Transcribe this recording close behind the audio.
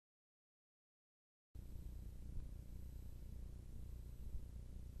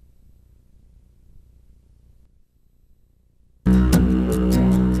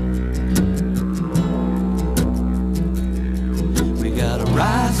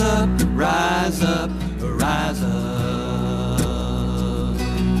up, rise up, rise up.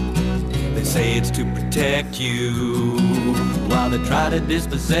 They say it's to protect you while they try to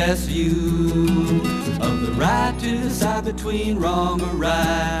dispossess you of the right to decide between wrong or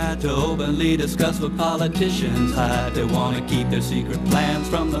right, to openly discuss what politicians hide. They want to keep their secret plans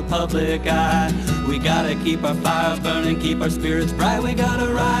from the public eye. We gotta keep our fires burning, keep our spirits bright. We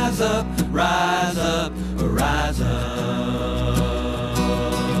gotta rise up, rise up, rise up.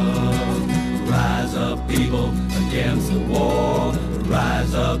 Rise up, people, against the war.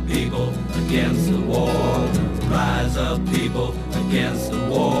 Rise up, people, against the war. Rise up, people, against the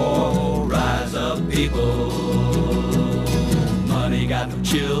war. Rise up, people. Money got no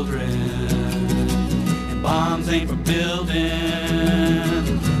children, and bombs ain't for building,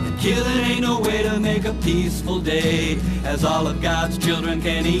 and killing ain't no way to make a peaceful day, as all of God's children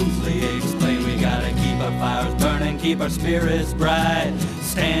can easily explain. We gotta keep our fires burning, keep our spirits bright,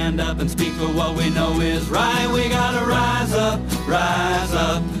 stand up and speak for what we know is right. We gotta rise up, rise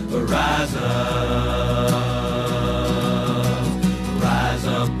up, rise up. Rise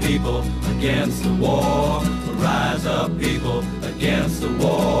up, people, against the war. Rise up, people, against the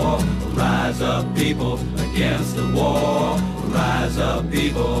war. Rise up, people, against the war. Rise up,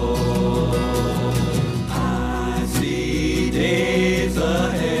 people. I see days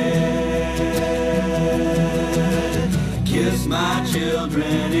ahead. Kiss my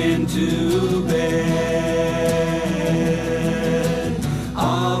children into bed.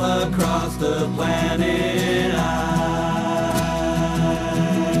 All across the planet I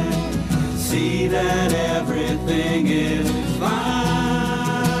see that everything is fine.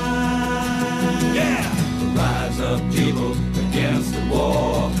 Yeah! Rise up, people, against the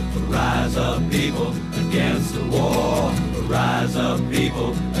war. Rise up, people, against the war. Rise up,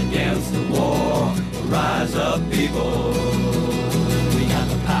 people, against the war. Rise up, people. We got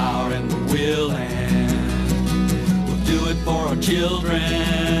the power and the will, and we'll do it for our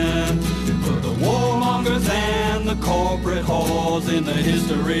children. For the warmongers and the corporate whores in the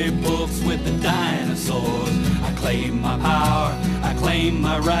history books with the dinosaurs. I claim my power, I claim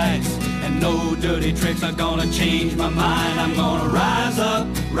my rights, and no dirty tricks are gonna change my mind. I'm gonna rise up,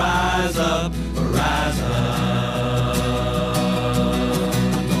 rise up, rise up.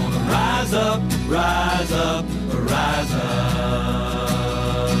 I'm gonna rise up, rise up, rise up.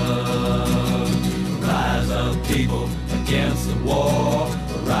 Rise up, people, against the war.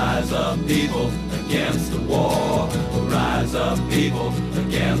 Rise up, people, against the war. Rise up, people,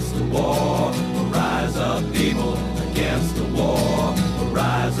 against the war. Rise up, people, against the war.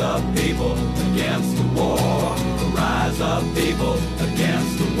 Rise up, people, against the war. Rise up, people,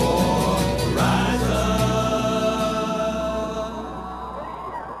 against the war. Rise up.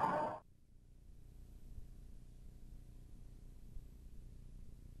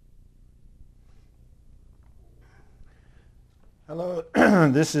 Hello,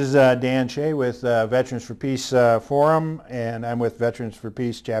 this is Dan Shea with Veterans for Peace Forum, and I'm with Veterans for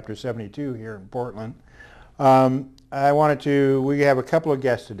Peace Chapter 72 here in Portland. We have a couple of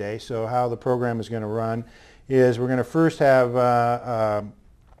guests today, so how the program is going to run is we're going to first have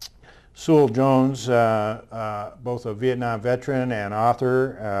Suel Jones, both a Vietnam veteran and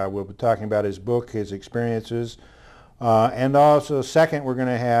author. We'll be talking about his book, his experiences. And also second, we're going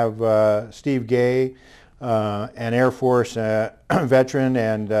to have Steve Gay, an Air Force veteran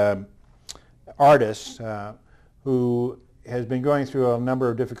and artist who has been going through a number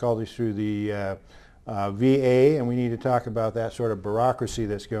of difficulties through the VA, and we need to talk about that sort of bureaucracy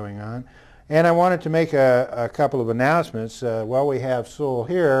that's going on. And I wanted to make a couple of announcements. While we have Suel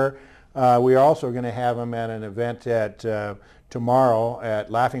here, we are also going to have him at an event at tomorrow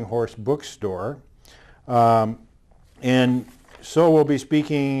at Laughing Horse Bookstore. And Suel will be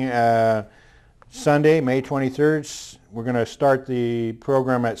speaking Sunday, May 23rd. We're going to start the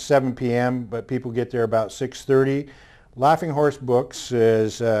program at 7 p.m., but people get there about 6:30. Laughing Horse Books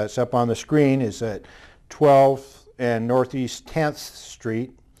is it's up on the screen. Is at 12th and Northeast 10th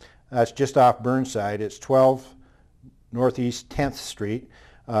Street. That's just off Burnside. It's 12 Northeast 10th Street,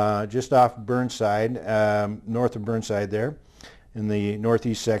 just off Burnside, north of Burnside there, in the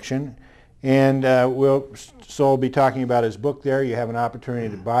northeast section. And Suel will be talking about his book there. You have an opportunity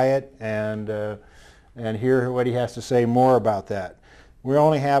to buy it and hear what he has to say more about that. We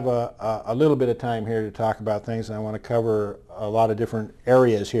only have a little bit of time here to talk about things, and I want to cover a lot of different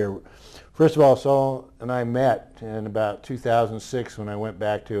areas here. First of all, Suel and I met in about 2006 when I went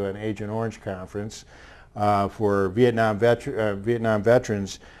back to an Agent Orange conference for Vietnam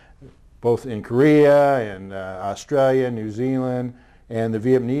veterans, both in Korea and Australia, New Zealand, and the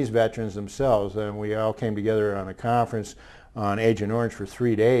Vietnamese veterans themselves, and we all came together on a conference. on Agent Orange for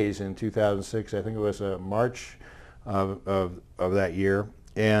 3 days in 2006. I think it was March of that year,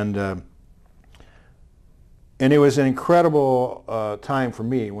 and it was an incredible time for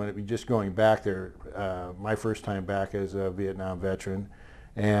me when it just going back there, my first time back as a Vietnam veteran,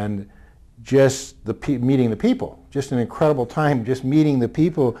 and just meeting the people. Just an incredible time, just meeting the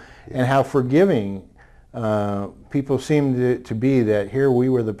people, and how forgiving people seemed to be. That here we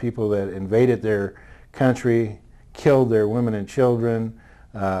were the people that invaded their country, killed their women and children,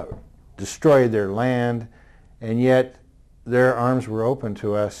 destroyed their land, and yet their arms were open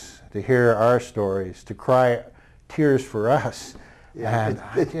to us to hear our stories, to cry tears for us. Yeah,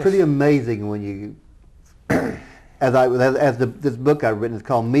 it's pretty amazing when you, this book I've written is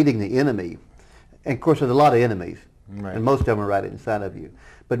called Meeting the Enemy. And of course there's a lot of enemies, right, and most of them are right inside of you.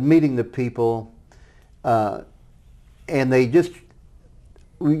 But meeting the people, and they just,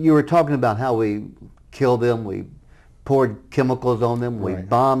 you were talking about how we killed them, we poured chemicals on them, we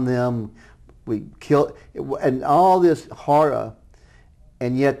bombed them, we killed, and all this horror,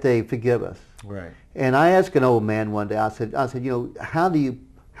 and yet they forgive us. Right. And I asked an old man one day, I said, you know, how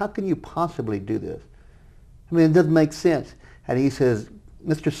can you possibly do this? I mean, it doesn't make sense. And he says,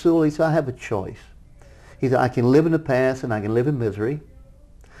 Mr. Suel, he said, I have a choice. He said, I can live in the past and I can live in misery,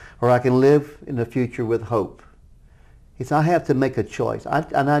 or I can live in the future with hope. He said, I have to make a choice,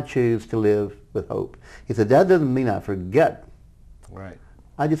 and I choose to live with hope. He said, that doesn't mean I forget. Right.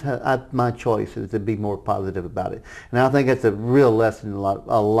 I just have, my choice is to be more positive about it. And I think that's a real lesson a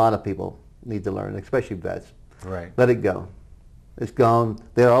lot of people need to learn, especially vets. Right. Let it go. It's gone.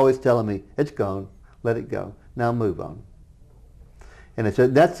 They're always telling me, it's gone. Let it go. Now move on. And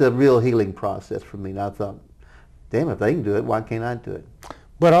that's a real healing process for me. And I thought, damn, if they can do it, why can't I do it?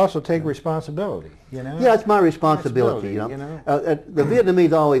 But also take responsibility, you know? Yeah, it's my responsibility, you know? The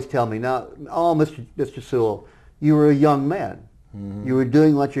Vietnamese always tell me, now, oh, Mr. Suel, you were a young man. Mm-hmm. You were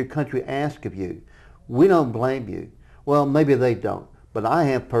doing what your country asked of you. We don't blame you. Well, maybe they don't, but I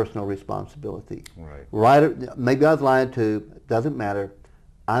have personal responsibility. Right. Maybe I was lied to, doesn't matter.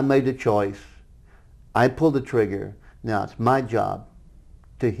 I made the choice. I pulled the trigger. Now it's my job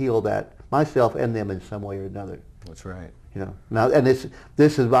to heal that, myself and them in some way or another. That's right. You know, now, and this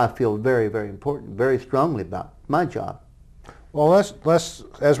is what I feel very, very important, very strongly about my job. Well, let's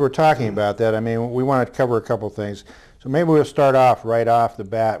as we're talking about that, I mean, we want to cover a couple things. So maybe we'll start off right off the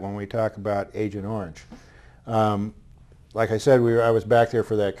bat when we talk about Agent Orange. Like I said, I was back there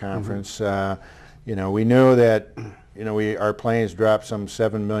for that conference. Mm-hmm. You know, we knew that, you know, our planes dropped some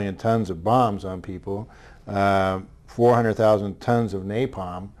 7 million tons of bombs on people, 400,000 tons of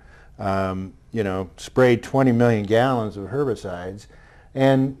napalm. You know, sprayed 20 million gallons of herbicides,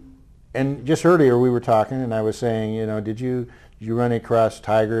 and just earlier we were talking, and I was saying, you know, did you run across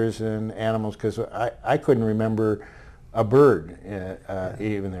tigers and animals? Because I couldn't remember a bird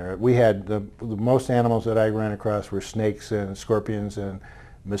even there. We had the most animals that I ran across were snakes and scorpions and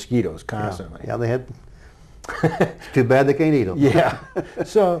mosquitoes constantly. Yeah, they had. It's too bad they can't eat them. Yeah.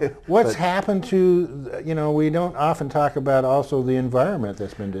 So what's happened to, you know, we don't often talk about also the environment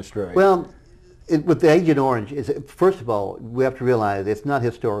that's been destroyed. Well, with the Agent Orange, first of all, we have to realize it's not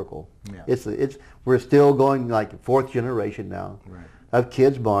historical. Yeah. We're still going like fourth generation now, right, of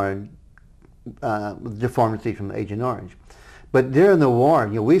kids born with deformities from Agent Orange. But during the war,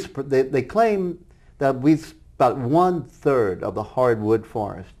 you know, they claim that about 1/3 of the hardwood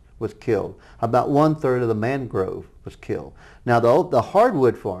forest was killed. About 1/3 of the mangrove was killed. Now the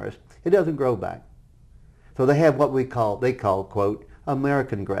hardwood forest, it doesn't grow back. So they have what they call, quote,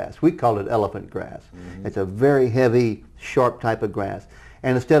 American grass. We call it elephant grass. Mm-hmm. It's a very heavy, sharp type of grass.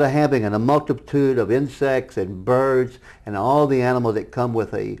 And instead of having a multitude of insects and birds and all the animals that come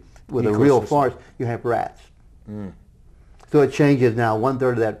with a real forest, you have rats. Mm. So it changes now.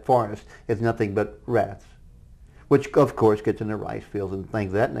 1/3 of that forest is nothing but rats, which of course gets in the rice fields and things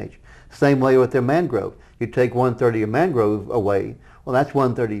of that nature. Same way with their mangrove. You take 1/3 of your mangrove away, well, that's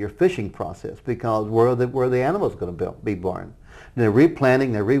 1/3 of your fishing process, because where are the animals going to be born? And they're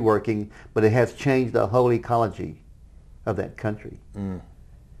replanting, they're reworking, but it has changed the whole ecology of that country. Mm.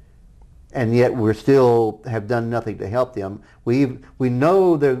 And yet we still have done nothing to help them. We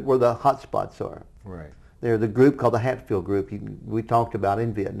know where the hot spots are. Right. They're the group called the Hatfield Group we talked about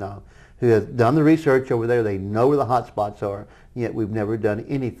in Vietnam, who has done the research over there. They know where the hot spots are, yet we've never done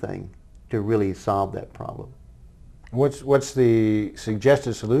anything to really solve that problem. What's the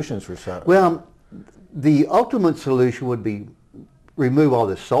suggested solutions for solving? Well, the ultimate solution would be remove all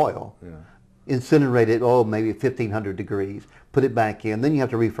the soil, incinerate it, maybe 1,500 degrees, put it back in, then you have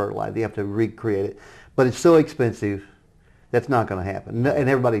to refertilize, you have to recreate it. But it's so expensive, that's not going to happen. And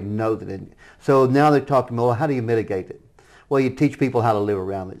everybody knows it. So now they're talking, well, how do you mitigate it? Well, you teach people how to live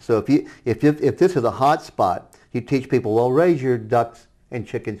around it. So if this is a hot spot, you teach people, well, raise your ducks and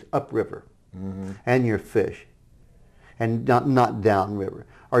chickens upriver, and your fish, and not downriver.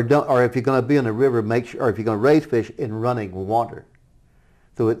 Or if you're going to be in a river, make sure, or if you're going to raise fish in running water,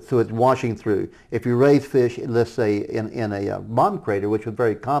 so it's washing through. If you raise fish, let's say in a bomb crater, which was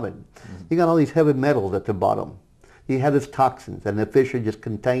very common, you got all these heavy metals at the bottom. You have these toxins, and the fish are just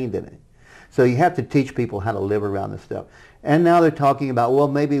contained in it. So you have to teach people how to live around this stuff. And now they're talking about, well,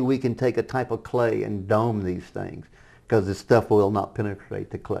 maybe we can take a type of clay and dome these things, because this stuff will not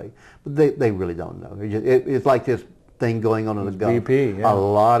penetrate the clay. But they really don't know. It's like this thing going on in the Gulf. BP, yeah. A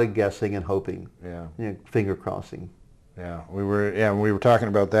lot of guessing and hoping. Yeah. Finger crossing. Yeah, we were talking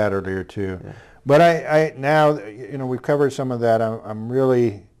about that earlier too. Yeah. But I now, we've covered some of that. I'm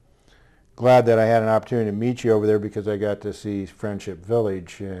really glad that I had an opportunity to meet you over there, because I got to see Friendship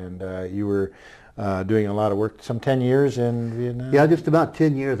Village, and you were doing a lot of work, some 10 years in Vietnam? Yeah, just about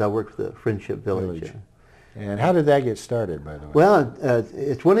 10 years I worked for the Friendship Village. Yeah. And how did that get started, by the way? Well,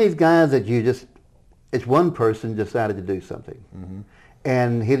 it's one of these guys that it's one person decided to do something.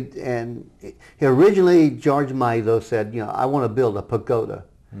 And he originally, George Maizo said, I want to build a pagoda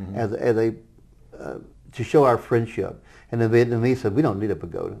as a to show our friendship. And the Vietnamese said, we don't need a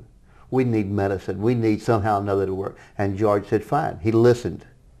pagoda. We need medicine. We need somehow or another to work. And George said, fine. He listened.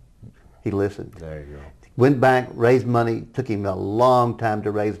 He listened. There you go. Went back, raised money. Took him a long time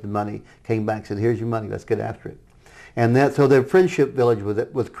to raise the money. Came back, said, here's your money. Let's get after it. And so the Friendship Village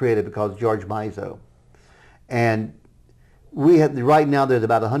was created because George Maizo. And right now there's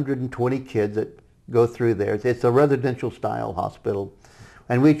about 120 kids that go through there. It's a residential style hospital.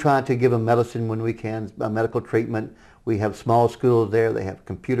 And we try to give them medicine when we can, medical treatment. We have small schools there. They have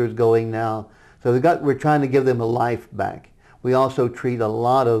computers going now. So we're trying to give them a life back. We also treat a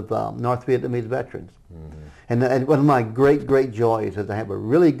lot of North Vietnamese veterans. And one of my great, great joys is I have a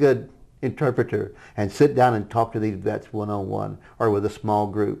really good interpreter and sit down and talk to these vets one-on-one or with a small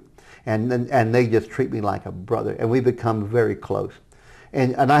group. And they just treat me like a brother. And we become very close.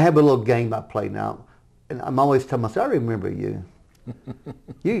 And I have a little game I play now. And I'm always telling myself, I remember you.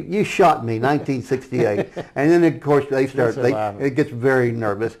 You shot me 1968. And then, of course, it gets very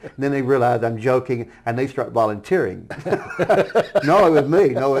nervous. And then they realize I'm joking, and they start volunteering. No, it was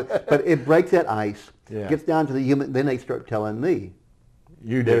me. But it breaks that ice, gets down to the human, then they start telling me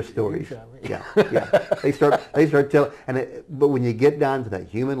their stories. Yeah. They start telling, but when you get down to that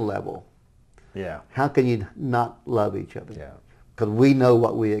human level, how can you not love each other? Yeah. Because we know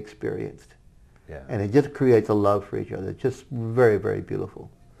what we experienced. Yeah. And it just creates a love for each other. It's just very, very beautiful.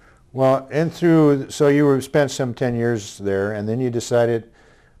 Well, so you spent some 10 years there, and then you decided,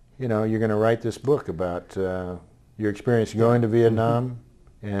 you're going to write this book about your experience going to Vietnam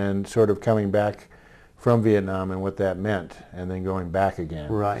and sort of coming back from Vietnam and what that meant, and then going back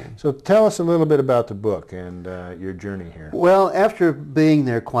again. Right. So tell us a little bit about the book and your journey here. Well, after being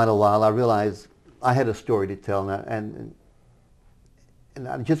there quite a while, I realized I had a story to tell, and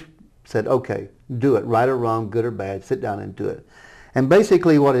I just said, okay, do it, right or wrong, good or bad, sit down and do it. And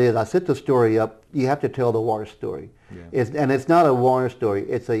basically what it is, I set the story up, you have to tell the war story. Yeah. And it's not a war story,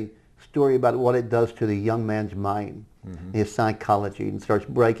 it's a story about what it does to the young man's mind, his psychology, and starts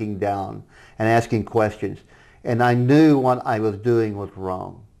breaking down and asking questions. And I knew what I was doing was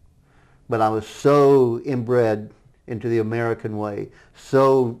wrong. But I was so inbred into the American way,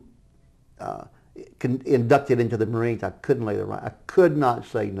 so inducted into the Marines, I couldn't lay the right, I could not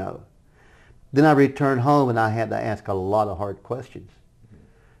say no. Then I returned home and I had to ask a lot of hard questions.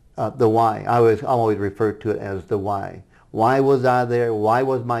 The why. I always referred to it as the why. Why was I there? Why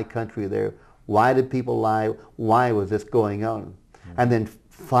was my country there? Why did people lie? Why was this going on? And then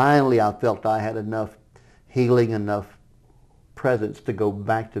finally I felt I had enough healing, enough presence to go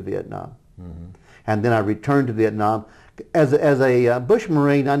back to Vietnam. And then I returned to Vietnam. As a Bush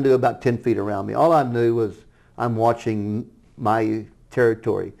Marine, I knew about 10 feet around me. All I knew was I'm watching my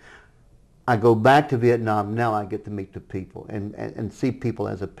territory. I go back to Vietnam, now I get to meet the people and see people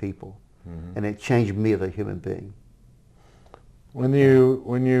as a people. And it changed me as a human being.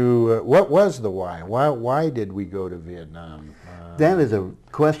 What was the why? Why did we go to Vietnam? That is a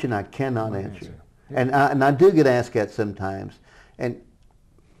question I cannot answer. And I do get asked that sometimes. And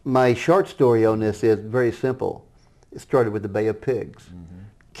my short story on this is very simple. It started with the Bay of Pigs.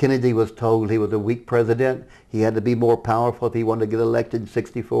 Kennedy was told he was a weak president. He had to be more powerful if he wanted to get elected in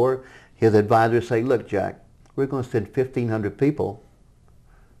 '64. His advisors say, look, Jack, we're going to send 1,500 people.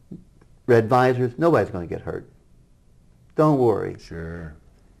 Advisors, nobody's going to get hurt. Don't worry. Sure.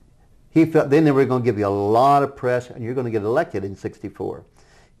 He felt then they were going to give you a lot of press and you're going to get elected in '64.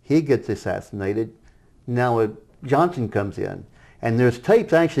 He gets assassinated. Now Johnson comes in, and there's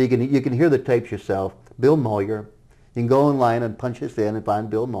tapes. Actually, you can hear the tapes yourself. Bill Moyer. You can go online and punch this in and find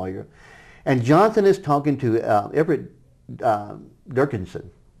Bill Moyer. And Johnson is talking to Everett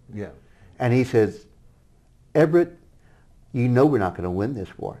Dickinson. Yeah. And he says, Everett, you know we're not going to win this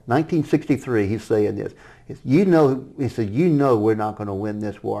war. 1963, he's saying this. He said, you know we're not going to win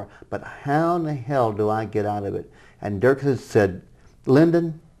this war, but how in the hell do I get out of it? And Dickinson said,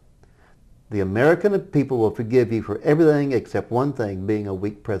 Lyndon, the American people will forgive you for everything except one thing, being a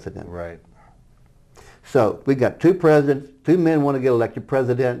weak president. Right. So we got two presidents, two men want to get elected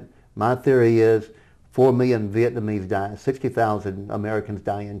president. My theory is 4 million Vietnamese die, 60,000 Americans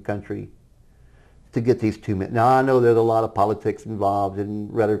die in country to get these two men. Now I know there's a lot of politics involved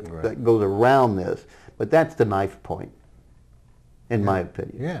and rhetoric that goes around this, but that's the knife point, in my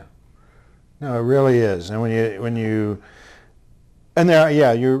opinion. Yeah. No, it really is. And and there,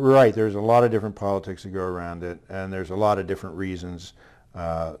 yeah, you're right. There's a lot of different politics that go around it, and there's a lot of different reasons.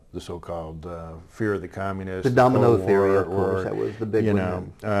 The so-called fear of the communists, The domino Cold theory, War, of course, that was the big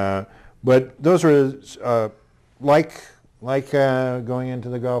one. But those were like going into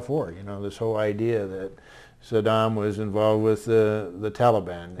the Gulf War. You know, this whole idea that Saddam was involved with the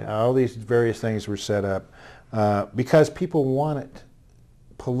Taliban. Yeah. All these various things were set up because people wanted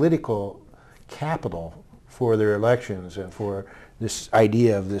political capital for their elections and for this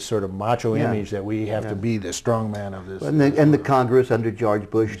idea of this sort of macho image that we have to be the strong man of this. And the Congress under George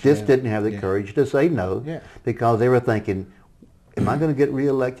Bush just didn't have the courage to say no because they were thinking, am I going to get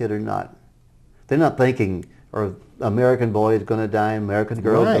reelected or not? They're not thinking, are American boys going to die, American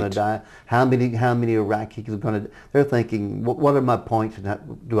girls going to die, how many Iraqis are going to die? They're thinking, what are my points and how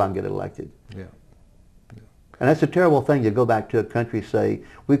do I get elected? Yeah. And that's a terrible thing to go back to a country say,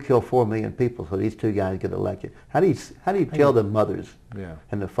 we killed 4 million people so these two guys get elected. How do you tell the mothers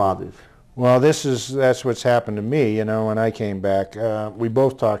and the fathers? Well, that's what's happened to me. You know, when I came back, we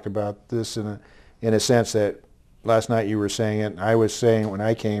both talked about this in a sense that last night you were saying it, and I was saying when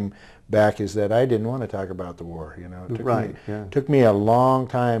I came back is that I didn't want to talk about the war. You know, it took me a long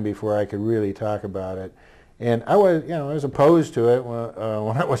time before I could really talk about it. And I was opposed to it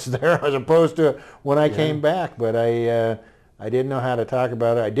when I was there. I was opposed to it when I came back, but I didn't know how to talk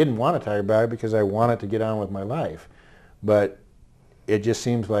about it. I didn't want to talk about it because I wanted to get on with my life. But it just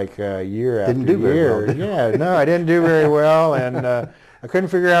seems like year after Didn't do year. very well. Yeah, no, I didn't do very well, and I couldn't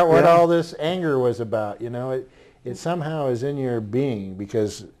figure out what all this anger was about. You know, it somehow is in your being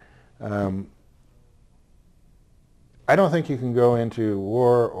because I don't think you can go into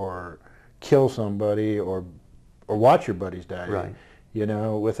war or kill somebody or watch your buddies die, you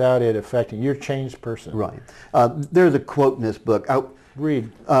know, without it affecting. You're a changed person. Right. There's a quote in this book.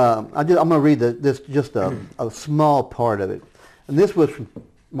 Read. I'm going to read just a small part of it. And this was from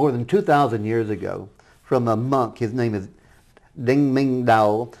more than 2,000 years ago from a monk. His name is Ding Ming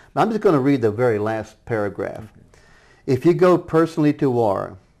Dao. I'm just going to read the very last paragraph. If you go personally to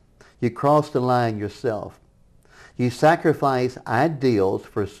war, you cross the line yourself. You sacrifice ideals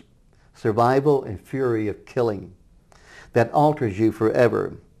for survival and fury of killing. That alters you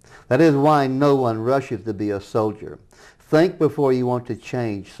forever. That is why no one rushes to be a soldier. Think before you want to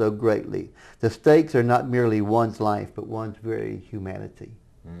change so greatly. The stakes are not merely one's life, but one's very humanity.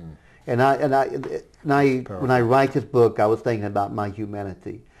 And when I write this book, I was thinking about my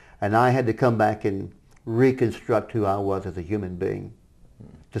humanity, and I had to come back and reconstruct who I was as a human being,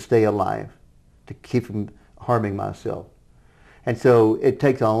 to stay alive, to keep from harming myself. And so it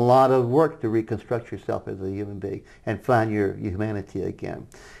takes a lot of work to reconstruct yourself as a human being and find your humanity again.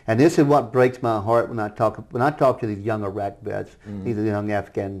 And this is what breaks my heart when I talk to these young Iraq vets, these young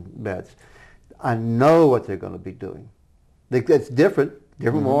Afghan vets. I know what they're going to be doing. It's different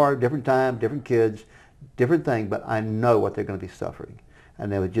war, different time, different kids, different thing, but I know what they're going to be suffering.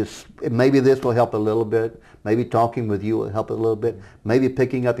 And they would maybe this will help a little bit. Maybe talking with you will help a little bit. Maybe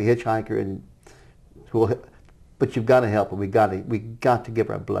picking up a hitchhiker and but you've got to help them. We got to give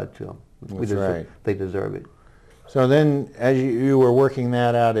our blood to them. That's right. They deserve it. So then, as you were working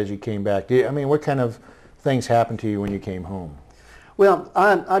that out as you came back, what kind of things happened to you when you came home? Well,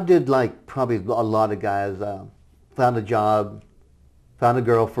 I did like probably a lot of guys. Found a job, found a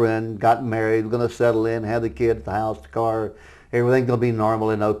girlfriend, got married, going to settle in, have the kids, the house, the car. Everything's going to be normal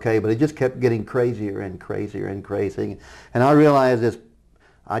and okay, but it just kept getting crazier and crazier and crazy. And I realized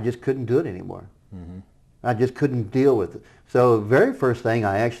I just couldn't do it anymore. I just couldn't deal with it. So the very first thing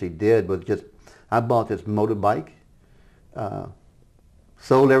I actually did was I bought this motorbike,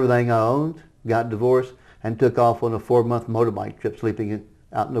 sold everything I owned, got divorced, and took off on a 4-month motorbike trip, sleeping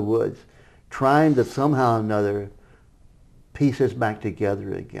out in the woods, trying to somehow or another piece this back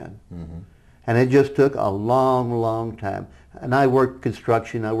together again. And it just took a long, long time. And I worked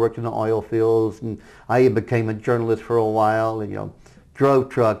construction, I worked in the oil fields, and I even became a journalist for a while, and drove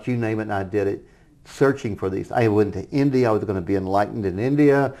trucks, you name it, and I did it, searching for these. I went to India, I was going to be enlightened in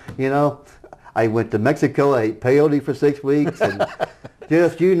India, I went to Mexico, I ate peyote for 6 weeks, and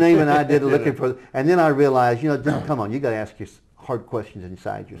just you name it, I did it looking for, and then I realized, just come on, you got to ask your hard questions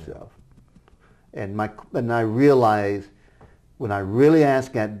inside yourself. And I realized when I really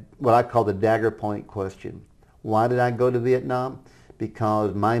asked that, what I call the dagger point question, why did I go to Vietnam?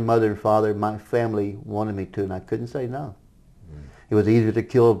 Because my mother and father, my family wanted me to, and I couldn't say no. It was easier to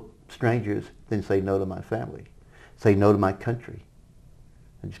kill strangers than say no to my family, say no to my country.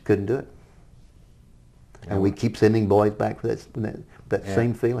 I just couldn't do it. And we keep sending boys back for that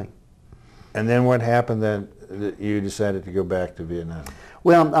same feeling. And then what happened then that you decided to go back to Vietnam?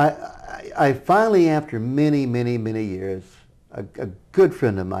 Well, I finally, after many, many, many years, a good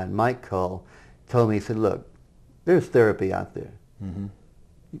friend of mine, Mike Cull, told me, he said, look, there's therapy out there. Mm-hmm.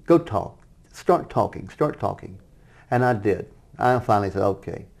 Go talk. Start talking. And I did. I finally said,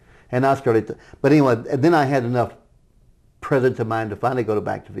 okay. And I started to, but anyway, and then I had enough presence of mind to finally go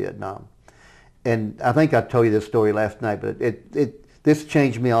back to Vietnam. And I think I told you this story last night, but this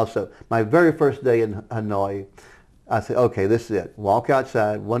changed me also. My very first day in Hanoi, I said, okay, this is it. Walk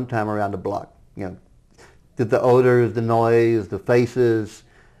outside one time around the block. The odors, the noise, the faces,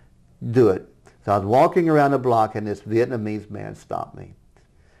 do it. So I was walking around the block, and this Vietnamese man stopped me.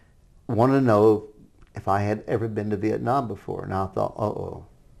 Wanted to know if I had ever been to Vietnam before. And I thought, uh-oh,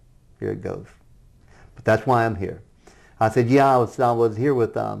 here it goes. But that's why I'm here. I said, yeah, I was here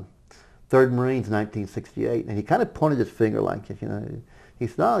with 3rd Marines in 1968. And he kind of pointed his finger like, he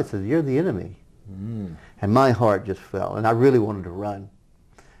said, oh, he says, you're the enemy. Mm. And my heart just fell, and I really wanted to run.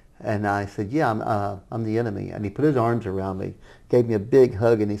 And I said, yeah, I'm the enemy. And he put his arms around me, gave me a big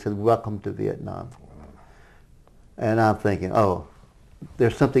hug, and he said, welcome to Vietnam. And I'm thinking, oh,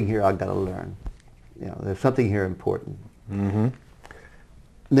 there's something here I've got to learn. There's something here important. Mm-hmm.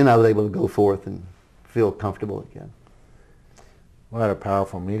 And then I was able to go forth and feel comfortable again. What a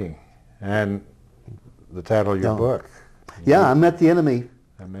powerful meeting. And the title of your book. Yeah, I met the enemy.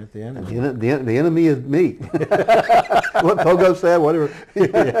 I met the enemy. The enemy is me. What Pogo said, whatever.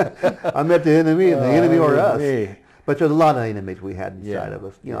 I met the enemy, and the enemy or us. Me. But there's a lot of enemies we had inside of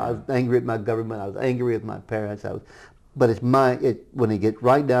us. I was angry at my government. I was angry with my parents. But when you get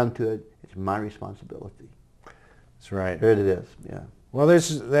right down to it, it's my responsibility. That's right. Here it is. Yeah. Well,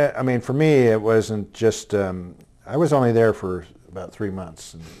 for me, it wasn't just. I was only there for about 3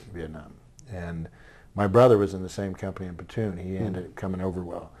 months in Vietnam, and my brother was in the same company in platoon. He ended up coming over.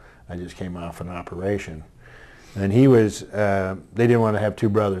 Well, I just came off an operation, and he was. They didn't want to have 2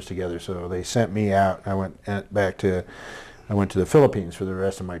 brothers together, so they sent me out. I went to the Philippines for the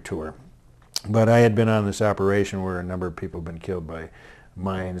rest of my tour. But I had been on this operation where a number of people had been killed by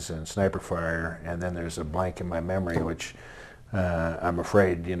mines and sniper fire, and then there's a blank in my memory, which I'm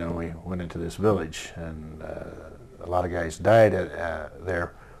afraid. We went into this village, and a lot of guys died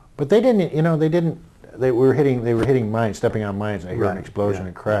there, but they didn't. They were hitting mines, stepping on mines, and I hear an explosion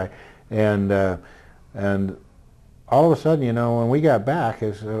and cry, and all of a sudden, when we got back,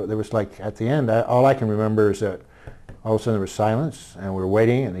 there was like at the end, all I can remember is that all of a sudden there was silence, and we were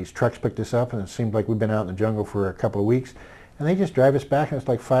waiting, and these trucks picked us up, and it seemed like we'd been out in the jungle for a couple of weeks, and they just drive us back, and it's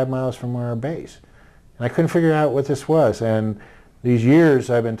like 5 miles from our base, and I couldn't figure out what this was, and these years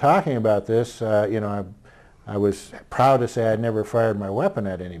I've been talking about this, I was proud to say I'd never fired my weapon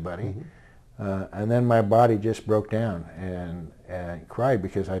at anybody. Mm-hmm. And then my body just broke down and cried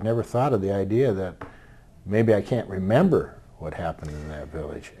because I never thought of the idea that maybe I can't remember what happened in that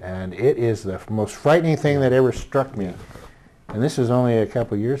village. And it is the most frightening thing that ever struck me. And this is only a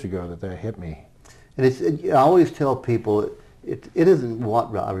couple of years ago that hit me. And I always tell people it isn't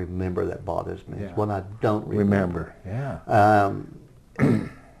what I remember that bothers me. It's what I don't remember. Yeah.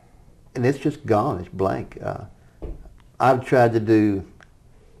 And it's just gone. It's blank. I've tried to do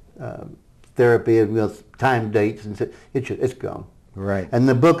therapy and time dates, and it's gone. Right. And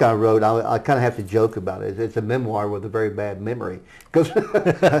the book I wrote, I kind of have to joke about it. It's a memoir with a very bad memory, because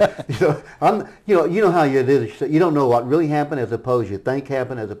you know how it is. You don't know what really happened as opposed you think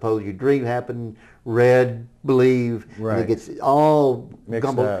happened, as opposed you dream happened, read, believe. Right. And it gets all mixed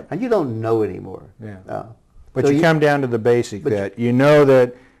gumbled, up, and you don't know anymore. Yeah. But so you come down to the basic that you know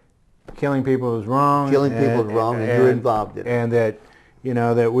that killing people is wrong. Killing people is wrong, and you're involved in it. And that,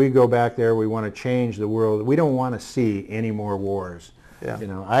 that we go back there, we want to change the world. We don't want to see any more wars. Yeah.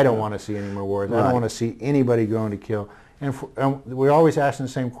 I don't want to see any more wars. Right. I don't want to see anybody going to kill. And we're always asking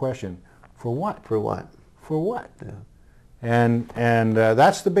the same question: for what? For what? For what? Yeah. And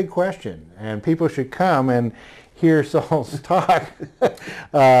that's the big question. And people should come and hear Suel's talk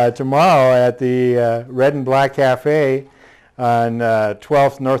tomorrow at the Red and Black Cafe on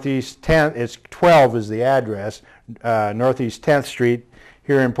 12th Northeast 10th. It's 12 is the address, Northeast 10th Street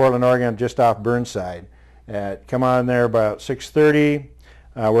here in Portland, Oregon, just off Burnside. Come on there about 6:30.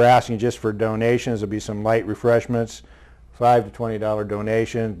 We're asking just for donations. There'll be some light refreshments, $5 to $20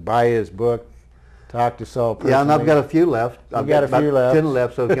 donation. Buy his book. Talk to Suel personally. Yeah, and I've got a few left. I've got about 10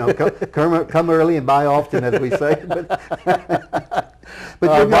 left, so come early and buy often, as we say. But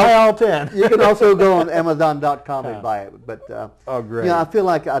buy all 10. You can also go on Amazon.com and buy it. But oh, great! I feel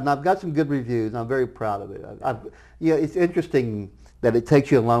like I've got some good reviews, and I'm very proud of it. It's interesting that it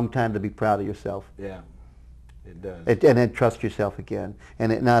takes you a long time to be proud of yourself. Yeah, it does. And then trust yourself again.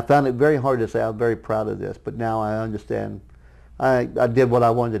 And I found it very hard to say I'm very proud of this, but now I understand. I did what I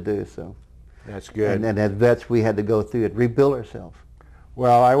wanted to do, so. That's good. And as vets, we had to go through it, rebuild ourselves.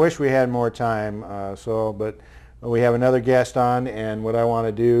 Well, I wish we had more time, Suel, but we have another guest on, and what I want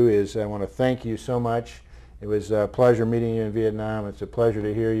to do is I want to thank you so much. It was a pleasure meeting you in Vietnam. It's a pleasure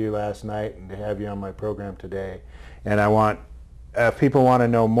to hear you last night and to have you on my program today. And I want, if people want to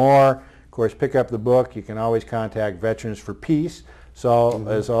know more, of course, pick up the book. You can always contact Veterans for Peace. Suel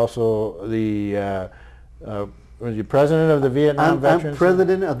is also the was you president of the Vietnam Veterans? I'm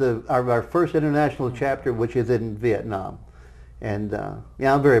president of our first international chapter, which is in Vietnam, and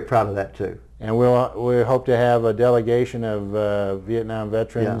I'm very proud of that too. And we hope to have a delegation of Vietnam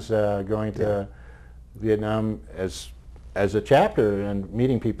veterans going to Vietnam as a chapter and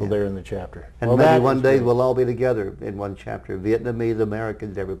meeting people there in the chapter. And maybe one day we'll all be together in one chapter, Vietnamese,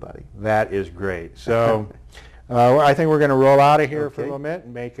 Americans, everybody. That is great. So I think we're going to roll out of here for a little bit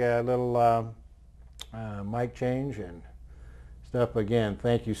and make a little mic change and stuff. Again,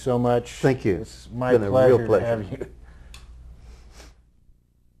 thank you so much. Thank you. It's my pleasure to have you.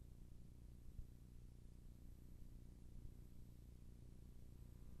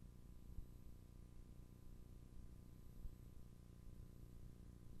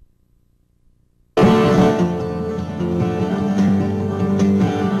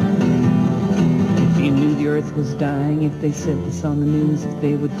 Was dying if they said this on the news, if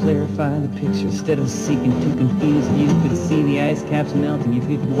they would clarify the picture instead of seeking to confuse. If you could see the ice caps melting, if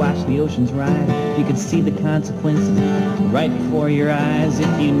you could watch the oceans rise, if you could see the consequences right before your eyes,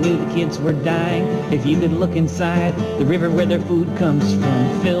 if you knew the kids were dying, if you could look inside the river where their food comes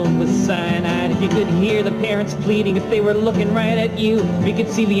from, filled with cyanide, if you could hear the parents pleading, if they were looking right at you, if you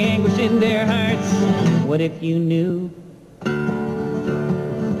could see the anguish in their hearts, what if you knew?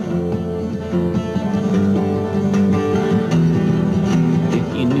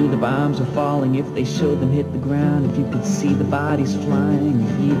 Bombs are falling, if they showed them hit the ground, if you could see the bodies flying,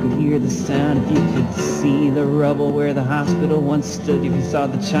 if you could hear the sound, if you could see the rubble where the hospital once stood, if you saw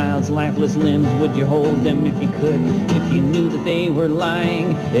the child's lifeless limbs, would you hold them if you could? If you knew that they were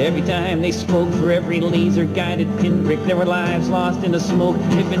lying every time they spoke, for every laser-guided pinprick there were lives lost in the smoke,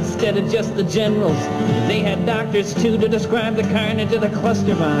 if instead of just the generals they had doctors too to describe the carnage of the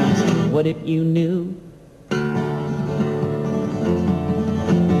cluster bombs, what if you knew?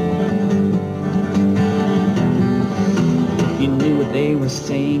 They were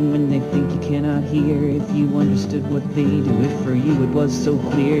saying when they think you cannot hear, if you understood what they do, if for you it was so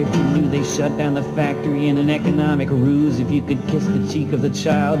clear, if you knew they shut down the factory in an economic ruse, if you could kiss the cheek of the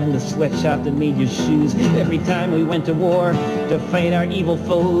child in the sweatshop that made your shoes, every time we went to war to fight our evil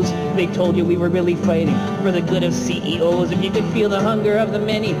foes, they told you we were really fighting for the good of CEOs, if you could feel the hunger of the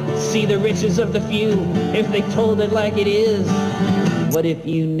many, see the riches of the few, if they told it like it is, what if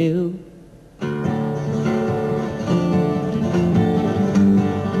you knew?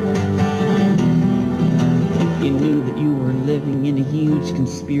 Living in a huge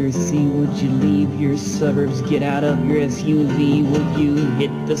conspiracy, would you leave your suburbs, get out of your SUV? Would you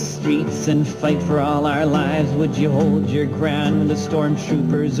hit the streets and fight for all our lives? Would you hold your ground when the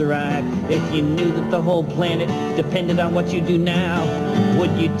stormtroopers arrive? If you knew that the whole planet depended on what you do now,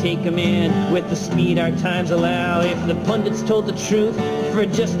 would you take them in with the speed our times allow? If the pundits told the truth for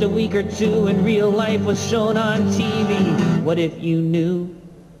just a week or two and real life was shown on TV, what if you knew?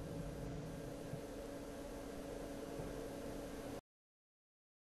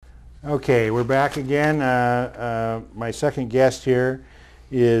 Okay, we're back again. My second guest here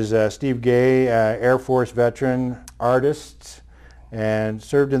is Steve Gay, Air Force veteran, artist, and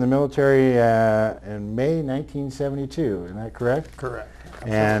served in the military in May 1972. Isn't that correct? Correct.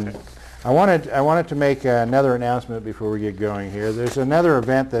 And I wanted to make another announcement before we get going here. There's another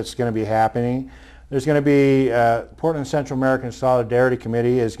event that's going to be happening. There's going to be Portland Central American Solidarity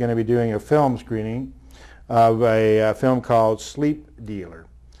Committee is going to be doing a film screening of a film called Sleep Dealer.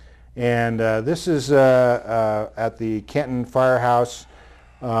 And this is at the Kenton Firehouse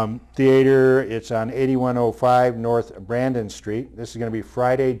Theater. It's on 8105 North Brandon Street. This is going to be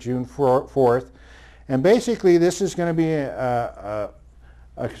Friday, June 4th. And basically this is going to be a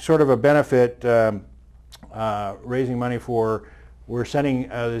sort of a benefit raising money for, we're sending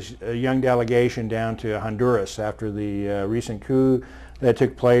a young delegation down to Honduras after the recent coup that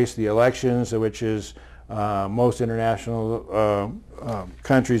took place, the elections, which is most international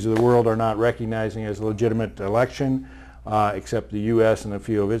countries of the world are not recognizing as a legitimate election, except the U.S. and a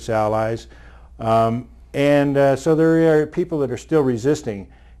few of its allies. So there are people that are still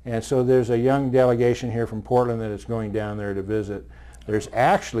resisting. And so there's a young delegation here from Portland that is going down there to visit. There's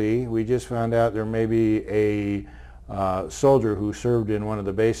actually, we just found out there may be a soldier who served in one of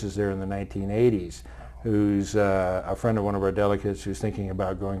the bases there in the 1980s, who's a friend of one of our delegates who's thinking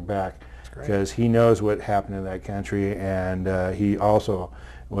about going back because he knows what happened in that country, and he also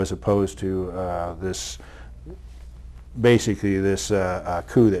was opposed to this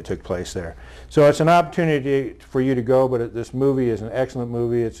coup that took place there. So it's an opportunity for you to go, but this movie is an excellent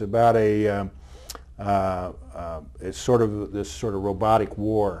movie. It's about it's sort of this sort of robotic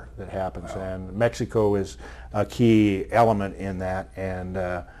war that happens, and Mexico is a key element in that, and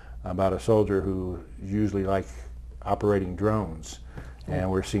about a soldier who usually like operating drones, and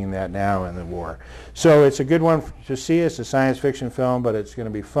we're seeing that now in the war. So it's a good one to see. It's a science fiction film, but it's going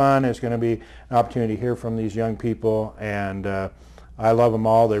to be fun. It's going to be an opportunity to hear from these young people, and I love them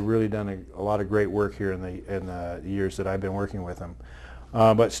all. They've really done a lot of great work here in the years that I've been working with them.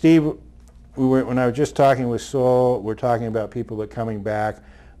 But Steve, when I was just talking with Suel, we're talking about people that are coming back.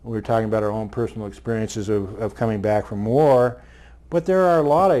 We're talking about our own personal experiences of coming back from war. But there are a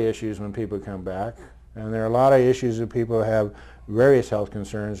lot of issues when people come back, and there are a lot of issues that people have various health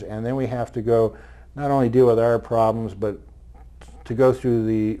concerns, and then we have to go not only deal with our problems, but to go through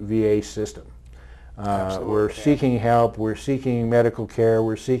the VA system. We're seeking help, we're seeking medical care,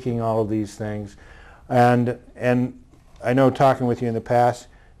 we're seeking all of these things. And I know, talking with you in the past,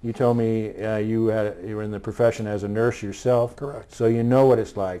 you told me you were in the profession as a nurse yourself. Correct. So you know what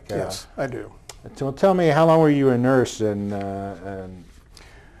it's like. Yes, I do. So tell me, how long were you a nurse? And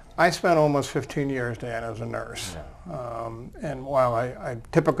I spent almost 15 years, Dan, as a nurse. And while I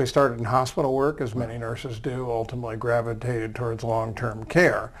typically started in hospital work, as many nurses do, ultimately gravitated towards long-term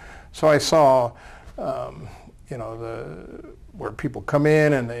care. So I saw, where people come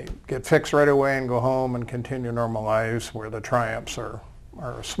in and they get fixed right away and go home and continue normal lives, where the triumphs are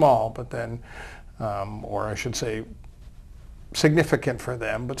small, but then, or I should say, significant for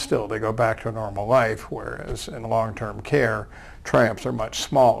them, but still they go back to a normal life, whereas in long-term care, triumphs are much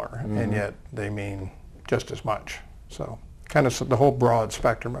smaller, and yet they mean just as much. So kind of the whole broad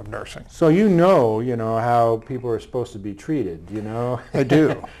spectrum of nursing. so you know how people are supposed to be treated, I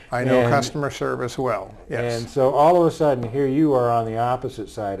do. I know customer service well, yes. And so all of a sudden here you are on the opposite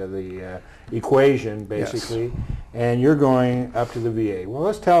side of the equation, basically, Yes. and you're going up to the VA.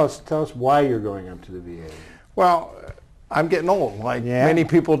 Well, tell us why you're going up to the VA. Well, I'm getting old, like many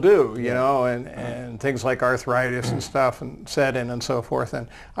people do, and things like arthritis and stuff and set in and so forth. And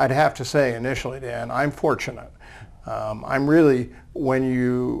I'd have to say initially, Dan, I'm fortunate. I'm really,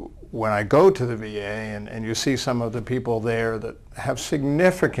 when I go to the VA and you see some of the people there that have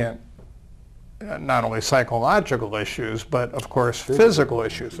significant, not only psychological issues, but of course physical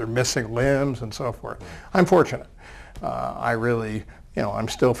issues. They're missing limbs and so forth. I'm fortunate. I really, I'm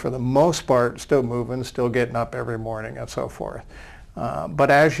still, for the most part, still moving, still getting up every morning and so forth. But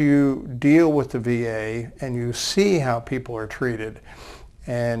as you deal with the VA and you see how people are treated,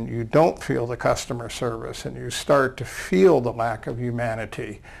 and you don't feel the customer service, and you start to feel the lack of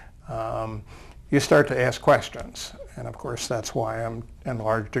humanity, you start to ask questions. And of course, that's why I'm in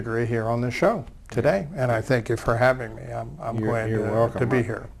large degree here on this show today. And I thank you for having me. I'm glad to be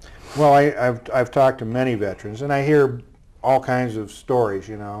here. Well, I've talked to many veterans, and I hear all kinds of stories,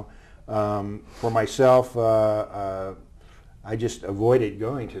 For myself, I just avoided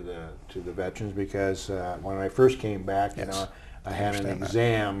going to the veterans because when I first came back, I had an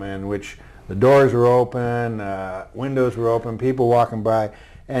exam in which the doors were open, windows were open, people walking by,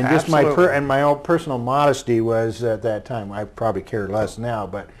 and just my own personal modesty was at that time. I probably care less now,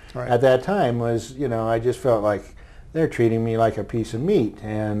 but at that time was, I just felt like they're treating me like a piece of meat,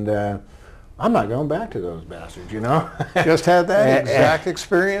 and I'm not going back to those bastards, Just had that exact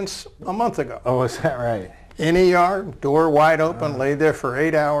experience a month ago. Oh, is that right? In ER, door wide open, laid there for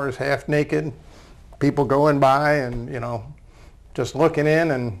 8 hours, half naked, people going by and, just looking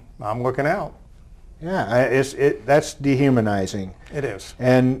in, and I'm looking out. That's dehumanizing. It is.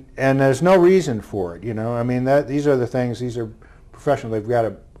 And there's no reason for it, you know. I mean, these are the things. These are professional. They've got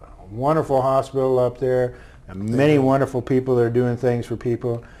a wonderful hospital up there, and many wonderful people that are doing things for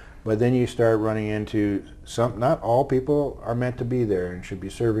people. But then you start running into not all people are meant to be there and should be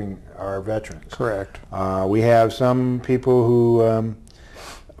serving our veterans. Correct. We have some people who,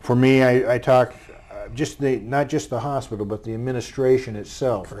 for me, I talk not just the hospital, but the administration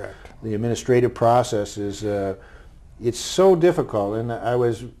itself. Correct. The administrative process is, it's so difficult. And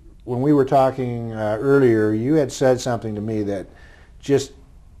when we were talking earlier, you had said something to me that just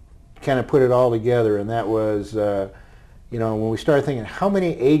kind of put it all together, and that was, you know, when we started thinking, how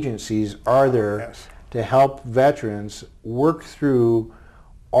many agencies are there to help veterans work through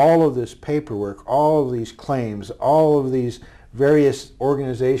all of this paperwork, all of these claims, all of these various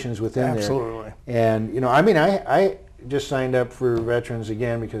organizations within there. Absolutely. And, you know, I mean, I just signed up for veterans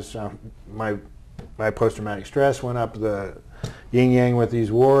again because my post-traumatic stress went up the yin-yang with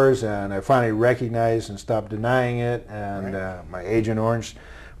these wars, and I finally recognized and stopped denying it, and my Agent Orange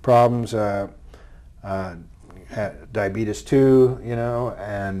problems, had diabetes too, you know,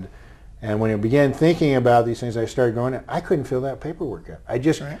 and when I began thinking about these things, I started going, I couldn't fill that paperwork out.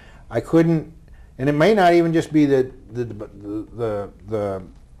 I couldn't, and it may not even just be the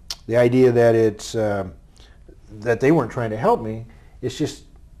idea that it's that they weren't trying to help me. It's just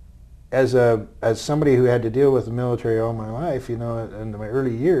as somebody who had to deal with the military all my life, you know, in my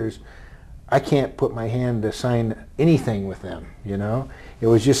early years, I can't put my hand to sign anything with them, you know. It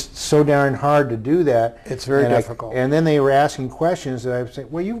was just so darn hard to do that. It's very difficult. And then they were asking questions that I was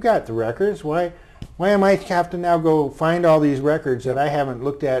saying, well, you've got the records. Why am I have to now go find all these records that I haven't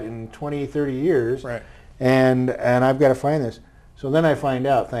looked at in 20, 30 years? Right. And I've got to find this. So then I find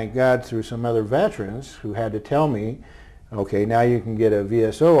out, thank God, through some other veterans who had to tell me, okay, now you can get a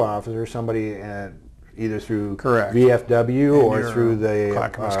VSO officer, somebody either through VFW or through the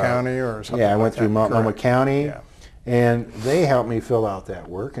Clackamas County or something. Yeah, I went through Multnomah County. Yeah. And they helped me fill out that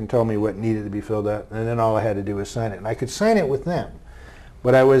work and told me what needed to be filled out, and then all I had to do was sign it. And I could sign it with them.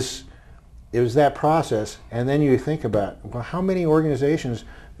 But it was that process, and then you think about, well, how many organizations,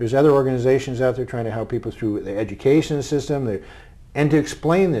 there's other organizations out there trying to help people through the education system, and to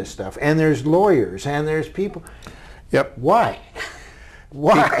explain this stuff. And there's lawyers, and there's people. Yep. Why?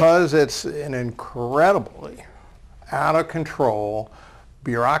 Why? Because it's an incredibly out of control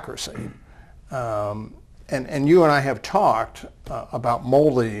bureaucracy. And you and I have talked about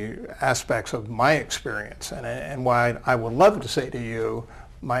moldy aspects of my experience, and why I would love to say to you,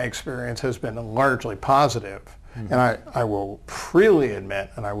 my experience has been largely positive. Mm-hmm. And I will freely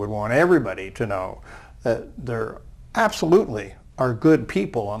admit, and I would want everybody to know, that there absolutely are good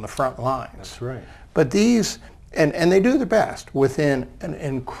people on the front lines. That's right. But these, and they do their best within an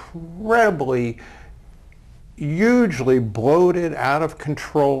incredibly hugely bloated, out of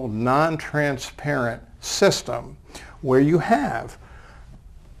control, non-transparent system where you have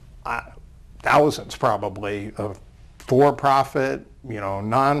thousands probably of for-profit, you know,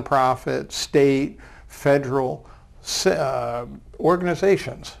 non-profit, state, federal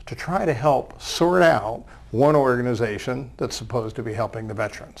organizations to try to help sort out one organization that's supposed to be helping the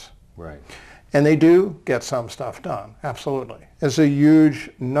veterans. Right. And they do get some stuff done, absolutely. It's a huge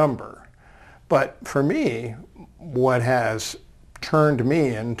number. But for me, what has turned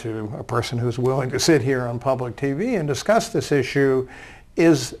me into a person who's willing to sit here on public TV and discuss this issue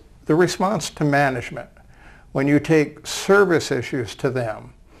is the response to management. When you take service issues to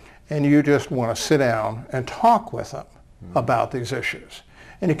them and you just want to sit down and talk with them about these issues.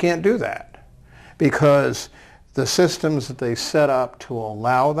 And you can't do that because the systems that they set up to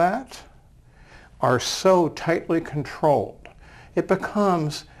allow that are so tightly controlled. It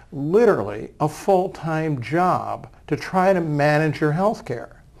becomes literally a full-time job to try to manage your health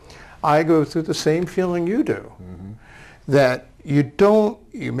care. I go through the same feeling you do, that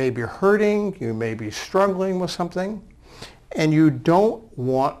you may be hurting, you may be struggling with something, and you don't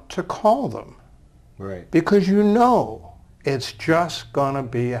want to call them. Right. Because you know it's just going to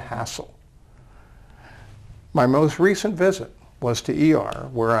be a hassle. My most recent visit was to ER,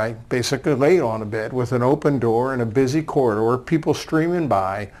 where I basically laid on a bed with an open door in a busy corridor, people streaming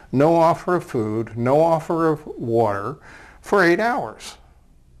by, no offer of food, no offer of water, for 8 hours.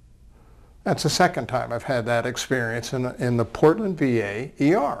 That's the second time I've had that experience in the Portland VA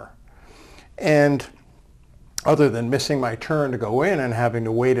ER. And other than missing my turn to go in and having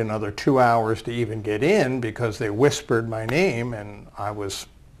to wait another 2 hours to even get in because they whispered my name and I was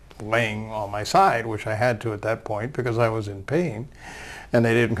laying on my side, which I had to at that point because I was in pain, and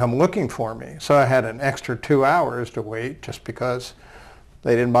they didn't come looking for me. So I had an extra 2 hours to wait just because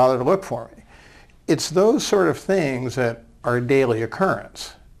they didn't bother to look for me. it's those sort of things that are a daily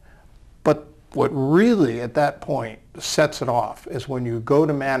occurrence. But what really at that point sets it off is when you go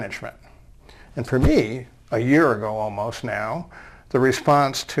to management. And for me, a year ago almost now, the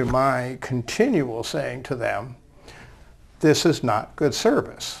response to my continual saying to them, this is not good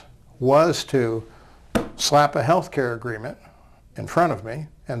service, was to slap a health care agreement in front of me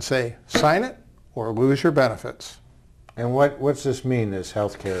and say, sign it or lose your benefits. And what's this mean, this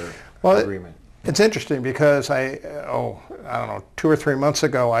health care agreement? It's interesting because I don't know, 2 or 3 months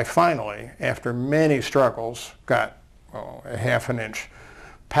ago, I finally, after many struggles, got a half an inch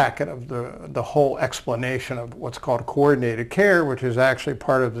packet of the whole explanation of what's called coordinated care, which is actually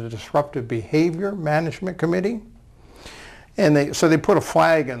part of the Disruptive Behavior Management Committee. And so they put a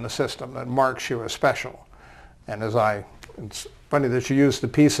flag in the system that marks you as special. And it's funny that you used the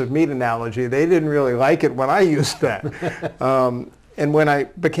piece of meat analogy. They didn't really like it when I used that. And when I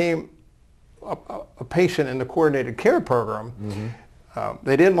became a patient in the coordinated care program,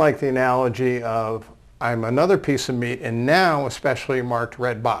 they didn't like the analogy of I'm another piece of meat and now especially marked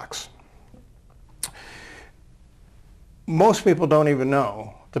red box. Most people don't even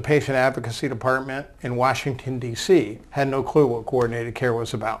know the patient advocacy department in Washington, D.C. had no clue what coordinated care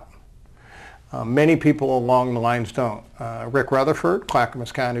was about. Many people along the lines don't. Rick Rutherford,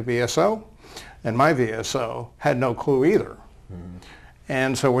 Clackamas County VSO, and my VSO had no clue either.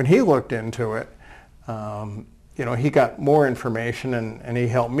 And so when he looked into it, he got more information and he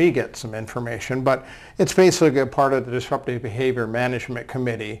helped me get some information. But it's basically a part of the Disruptive Behavior Management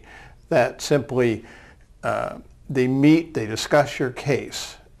Committee that simply, they meet, they discuss your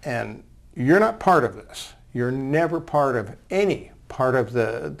case, and you're not part of this. You're never part of any part of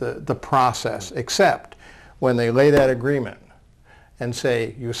the process except when they lay that agreement and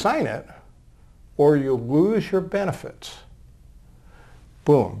say you sign it or you lose your benefits.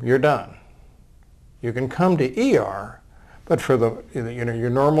 Boom, you're done. You can come to ER, but for your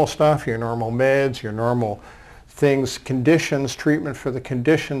normal stuff, your normal meds, your normal things, conditions, treatment for the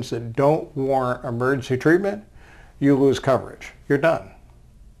conditions that don't warrant emergency treatment, you lose coverage. You're done.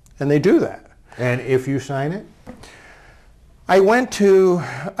 And they do that. And if you sign it? I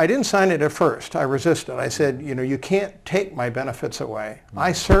didn't sign it at first. I resisted. I said, you can't take my benefits away.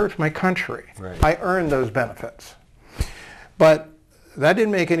 I served my country. Right. I earned those benefits. But that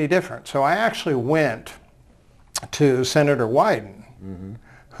didn't make any difference. So I actually went to Senator Wyden,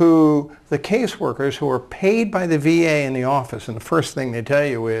 who the caseworkers who are paid by the VA in the office, and the first thing they tell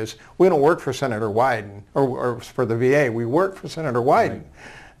you is, we don't work for Senator Wyden, or for the VA, we work for Senator Wyden. Right.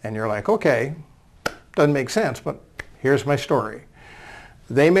 And you're like, okay, doesn't make sense, but here's my story.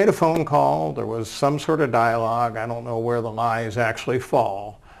 They made a phone call, there was some sort of dialogue, I don't know where the lies actually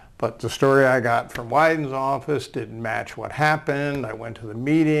fall, but the story I got from Wyden's office didn't match what happened. I went to the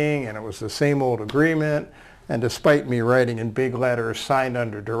meeting and it was the same old agreement. And despite me writing in big letters, signed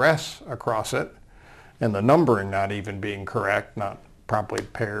under duress across it, and the numbering not even being correct, not properly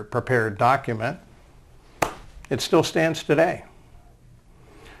prepared document, it still stands today.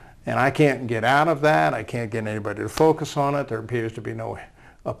 And I can't get out of that. I can't get anybody to focus on it. There appears to be no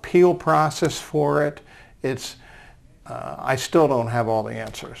appeal process for it. I still don't have all the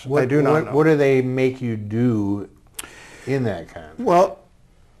answers. I do not know. What do they make you do in that kind? Well,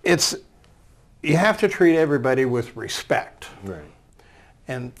 you have to treat everybody with respect. Right.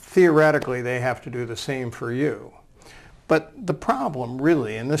 And theoretically, they have to do the same for you. But the problem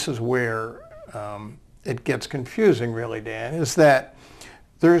really, and this is where it gets confusing really, Dan, is that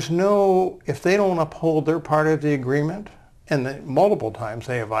if they don't uphold their part of the agreement, and multiple times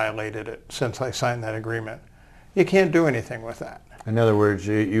they have violated it since I signed that agreement, you can't do anything with that. In other words,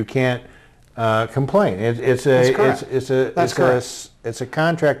 you can't complain. It's a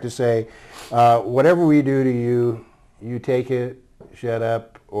contract to say, whatever we do to you, you take it, shut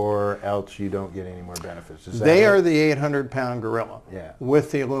up, or else you don't get any more benefits. They are the 800-pound gorilla yeah.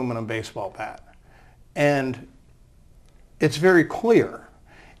 with the aluminum baseball bat. And it's very clear,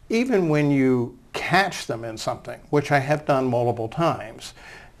 even when you catch them in something, which I have done multiple times,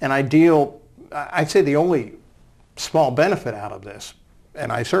 and I'd say the only small benefit out of this,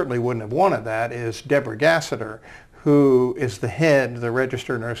 and I certainly wouldn't have wanted that, is Deborah Gassiter, who is the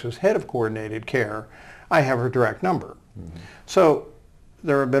registered nurse's head of coordinated care. I have her direct number. Mm-hmm. So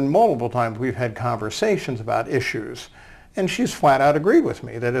there have been multiple times we've had conversations about issues, and she's flat out agreed with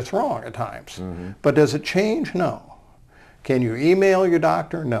me that it's wrong at times. Mm-hmm. But does it change? No. Can you email your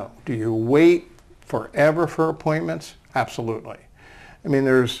doctor? No. Do you wait forever for appointments? Absolutely. I mean,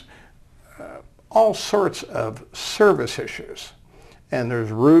 there's all sorts of service issues. And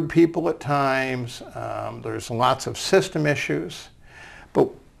there's rude people at times. There's lots of system issues. But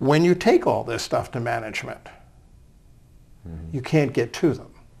when you take all this stuff to management, you can't get to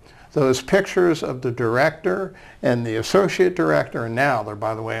them. Those pictures of the director and the associate director, and now they're,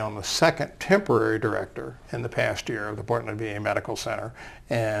 by the way, on the second temporary director in the past year of the Portland VA Medical Center,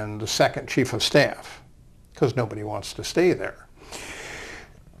 and the second chief of staff, because nobody wants to stay there.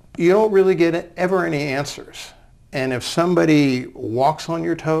 You don't really get ever any answers. And if somebody walks on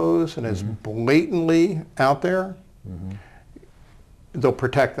your toes and is blatantly out there, they'll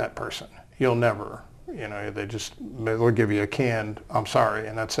protect that person. You'll never, you know, they'll give you a canned, I'm sorry,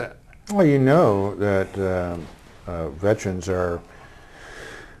 and that's it. Well, you know that veterans are,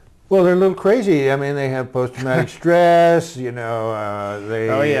 well, they're a little crazy. I mean, they have post-traumatic stress, you know, they,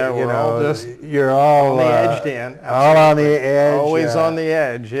 oh yeah, you we're all know, just you're all on the edge, Dan. All on the edge. Always on the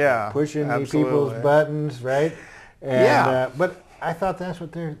edge, yeah. Pushing Absolutely. people's buttons, right? And, Yeah. But I thought that's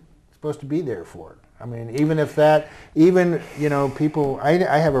what they're supposed to be there for. I mean, even if that, even, you know, people, I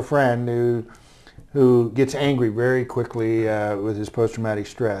have a friend who gets angry very quickly with his post-traumatic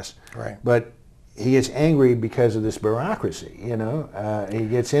stress. Right. But he gets angry because of this bureaucracy, you know. He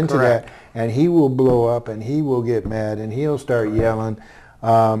gets into Correct. that, and he will blow up, and he will get mad, and he'll start yelling.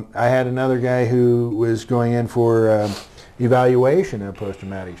 I had another guy who was going in for evaluation of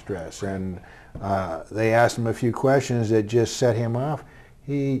post-traumatic stress, and they asked him a few questions that just set him off.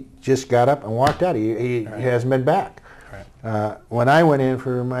 He just got up and walked out. He hasn't been back. Right. When I went in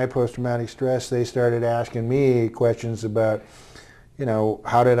for my post-traumatic stress, they started asking me questions about, you know,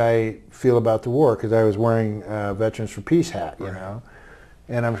 how did I feel about the war? Because I was wearing a Veterans for Peace hat, you know.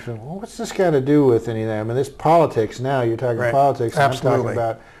 And I'm saying, well, what's this got to do with any of that? I mean, this politics now. You're talking politics. And I'm talking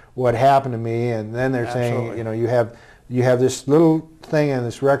about what happened to me. And then they're saying, you know, you have this little thing on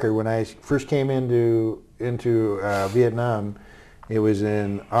this record. When I first came into Vietnam, it was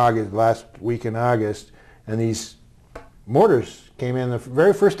in August, last week in August, and these mortars came in the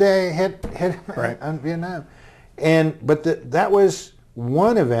very first day I hit on Vietnam. But that was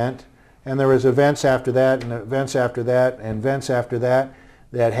one event, and there was events after that, and events after that, and events after that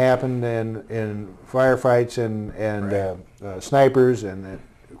that happened in firefights and snipers, and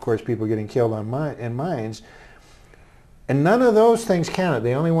of course people getting killed in mines. And none of those things counted.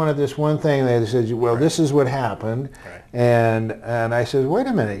 They only wanted this one thing. They said, well, this is what happened. Right. And I said, wait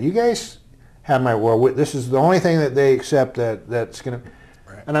a minute, you guys have my, well, this is the only thing that they accept that's going to,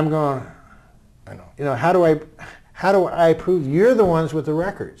 and I'm going, I know. you know, how do I prove? You're the ones with the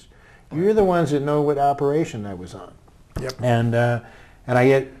records. You're the ones that know what operation I was on. Yep. And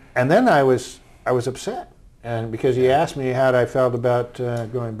then I was upset, and because he asked me how I felt about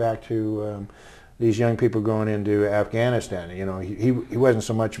going back to these young people going into Afghanistan. You know, he wasn't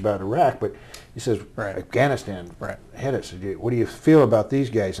so much about Iraq, but he says Afghanistan hit us. What do you feel about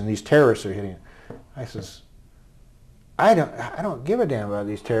these guys and these terrorists are hitting? I says, I don't give a damn about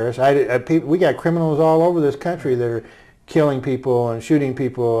these terrorists. We got criminals all over this country that are killing people and shooting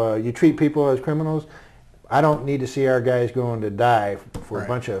people. You treat people as criminals. I don't need to see our guys going to die for a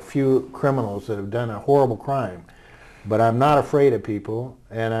bunch of few criminals that have done a horrible crime. But I'm not afraid of people,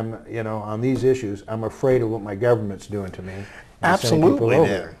 and I'm, you know, on these issues, I'm afraid of what my government's doing to me. Absolutely,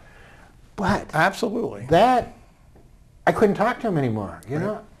 Dan. But absolutely, that I couldn't talk to him anymore, you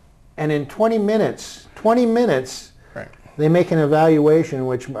know. And in 20 minutes, they make an evaluation,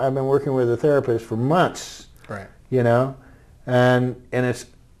 which I've been working with a therapist for months, you know, and it's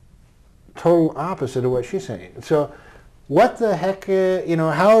total opposite of what she's saying. So what the heck, you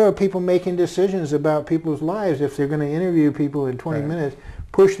know, how are people making decisions about people's lives if they're going to interview people in 20 minutes,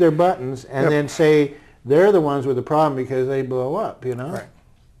 push their buttons, and then say they're the ones with the problem because they blow up, you know? Right.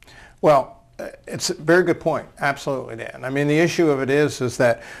 Well, it's a very good point. Absolutely, Dan. I mean, the issue of it is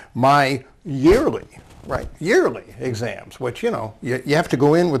that my yearly exams, which, you know, you have to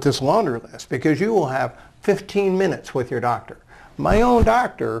go in with this laundry list because you will have 15 minutes with your doctor. My own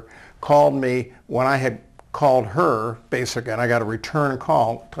doctor called me when I had called her, basically, and I got a return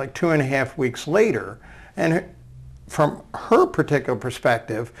call like 2.5 weeks later. And from her particular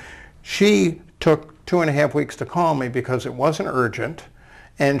perspective, she took 2.5 weeks to call me because it wasn't urgent,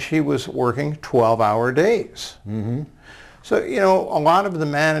 and she was working 12-hour days. Mm-hmm. So, you know, a lot of the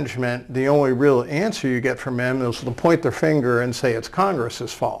management, the only real answer you get from them is to point their finger and say it's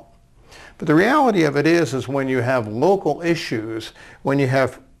Congress's fault. But the reality of it is when you have local issues, when you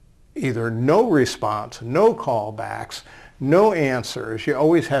have either no response, no callbacks, no answers, you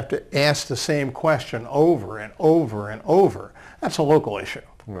always have to ask the same question over and over and over. That's a local issue.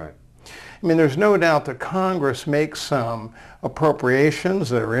 Right. I mean, there's no doubt that Congress makes some appropriations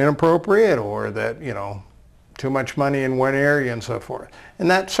that are inappropriate or that, you know, too much money in one area and so forth. And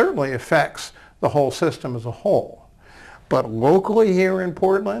that certainly affects the whole system as a whole. But locally here in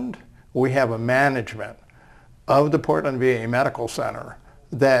Portland, we have a management of the Portland VA Medical Center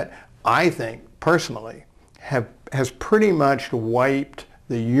that I think personally has pretty much wiped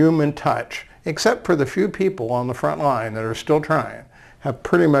the human touch, except for the few people on the front line that are still trying, have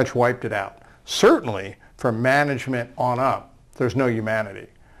pretty much wiped it out. Certainly from management on up, there's no humanity.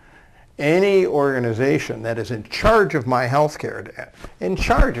 Any organization that is in charge of my health care, they're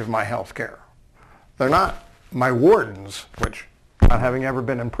not my wardens, which, not having ever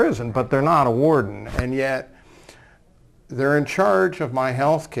been in prison, but they're not a warden, and yet they're in charge of my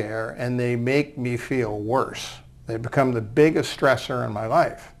health care and they make me feel worse. They become the biggest stressor in my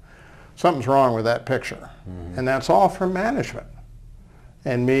life. Something's wrong with that picture. And that's all from management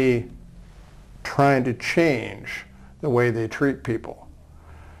and me trying to change the way they treat people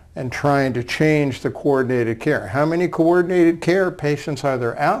and trying to change the coordinated care. How many coordinated care patients are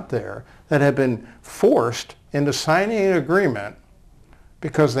there out there that have been forced into signing an agreement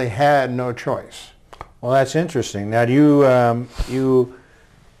because they had no choice? Well, that's interesting. Now,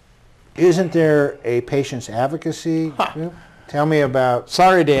 isn't there a patient's advocacy group? Tell me about...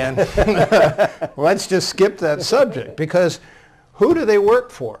 Sorry, Dan. Let's just skip that subject, because who do they work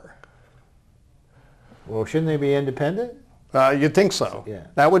for? Well, shouldn't they be independent? You'd think so. Yeah.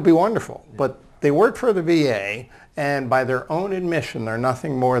 That would be wonderful. Yeah. But they work for the VA, and by their own admission, they're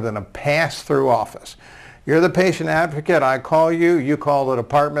nothing more than a pass-through office. You're the patient advocate. I call you. You call the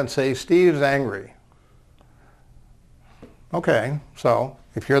department, say, Steve's angry. Okay, so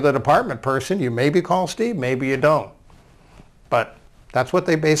if you're the department person, you maybe call Steve, maybe you don't. But that's what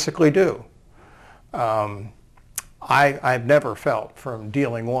they basically do. I've never felt from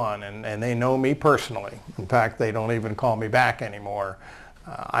dealing one, and they know me personally. In fact, they don't even call me back anymore.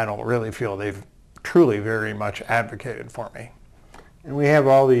 I don't really feel they've truly very much advocated for me. And we have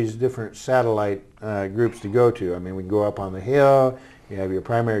all these different satellite groups to go to. I mean, we can go up on the hill. You have your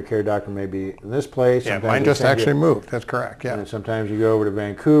primary care doctor maybe in this place. Yeah, sometimes mine just actually moved. That's correct, yeah. And sometimes you go over to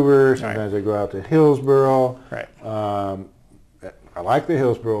Vancouver. Sometimes they go out to Hillsborough. Right. I like the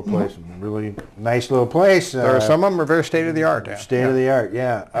Hillsborough place. Really nice little place. There are some of them are very state-of-the-art. Yeah. State-of-the-art,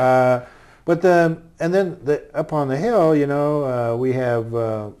 yeah. But up on the hill, you know, we have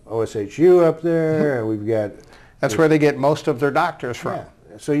OSHU up there. We've got... That's where they get most of their doctors from.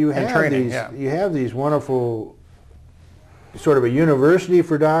 Yeah. So you have these wonderful, sort of a university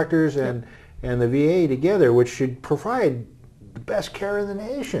for doctors and the VA together, which should provide the best care in the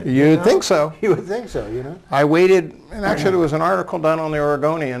nation. You'd think so. You would think so, you know. I waited, and actually there was an article done on the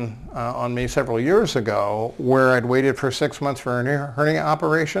Oregonian on me several years ago where I'd waited for 6 months for a hernia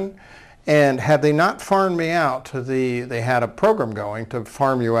operation, and had they not farmed me out to they had a program going to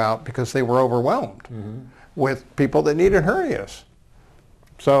farm you out because they were overwhelmed with people that needed hernias.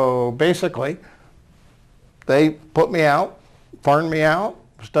 So basically, they put me out, farmed me out.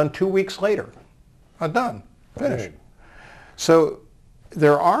 It was done 2 weeks later. I'm done, finished. Right. So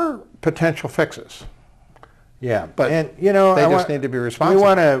there are potential fixes. Yeah, but you know, they just need to be responsible.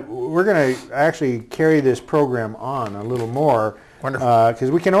 We're going to actually carry this program on a little more. Wonderful.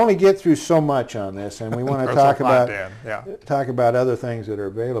 Because we can only get through so much on this, and we want to talk about other things that are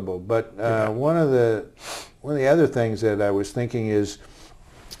available. But one of the other things that I was thinking is,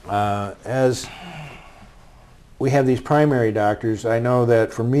 as we have these primary doctors, I know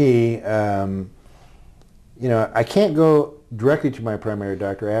that for me, you know, I can't go directly to my primary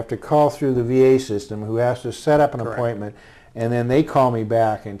doctor. I have to call through the VA system, who has to set up an appointment, and then they call me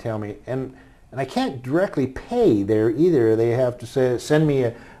back and tell me. And I can't directly pay there either. They have to send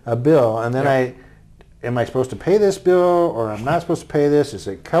me a bill, and then am I supposed to pay this bill, or I'm not supposed to pay this? Is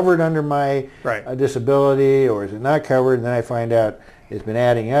it covered under my disability, or is it not covered? And then I find out it's been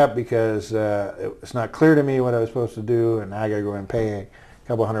adding up because it's not clear to me what I was supposed to do, and now I got to go and pay a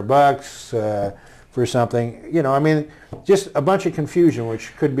couple $100 for something. You know, I mean, just a bunch of confusion,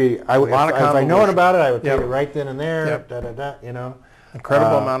 which could be. If I known about it, I would pay it right then and there. You know,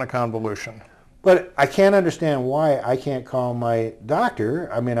 incredible amount of convolution. But I can't understand why I can't call my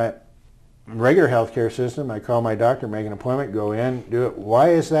doctor. I mean, regular healthcare system, I call my doctor, make an appointment, go in, do it. Why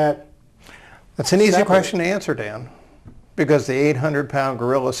is that? That's an easy question to answer, Dan. Because the 800-pound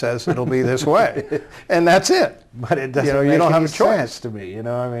gorilla says it'll be this way, and that's it. But it doesn't you make don't have any a choice sense to me. You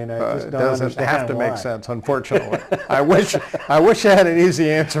know, I mean, I just don't doesn't understand have to why. make sense, unfortunately. I wish I had an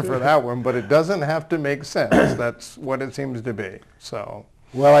easy answer for that one, but it doesn't have to make sense. That's what it seems to be. So.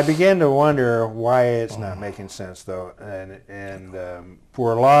 Well, I began to wonder why it's not making sense, though, and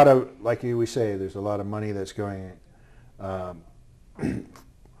for a lot of, like we say, there's a lot of money that's going for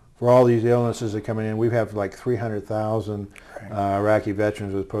for all these illnesses that are coming in. We have like 300,000 Iraqi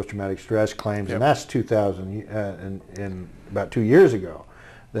veterans with post-traumatic stress claims, and that's 2,000 in about 2 years ago.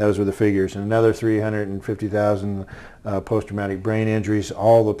 Those were the figures. And another 350,000 post-traumatic brain injuries,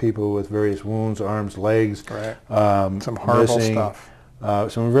 all the people with various wounds, arms, legs. Some horrible missing, stuff.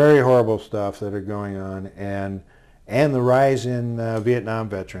 Some very horrible stuff that are going on. And the rise in Vietnam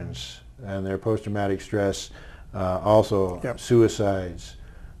veterans and their post-traumatic stress, also suicides.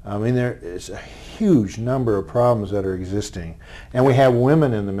 I mean, there is a huge number of problems that are existing. And we have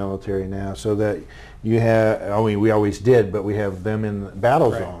women in the military now, so that you have, I mean, we always did, but we have them in battle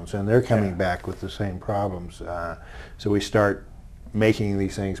zones, and they're coming back with the same problems. So we start making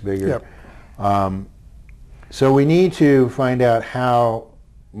these things bigger. So we need to find out how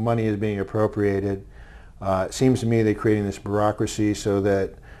money is being appropriated. It seems to me they're creating this bureaucracy so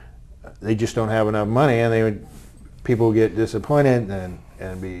that they just don't have enough money, and people get disappointed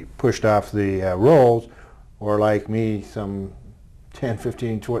and be pushed off the rolls, or like me some 10,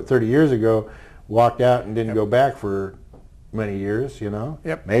 15, 20, 30 years ago, walked out and didn't go back for many years, you know.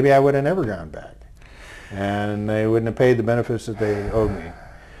 Maybe I would have never gone back, and they wouldn't have paid the benefits that they owed me.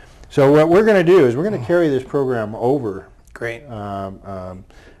 So what we're going to do is we're going to carry this program over. And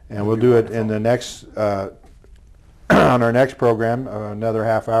we'll do it in the next, on our next program, another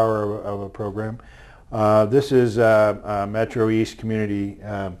half hour of a program. This is Metro East Community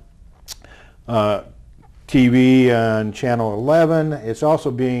TV on Channel 11. It's also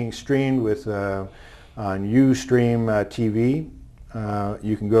being streamed with on Ustream TV.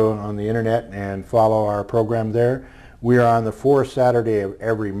 You can go on the internet and follow our program there. We are on the fourth Saturday of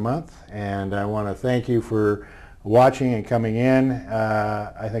every month, and I want to thank you for watching and coming in.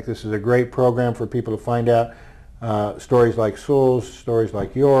 I think this is a great program for people to find out stories like Suel's, stories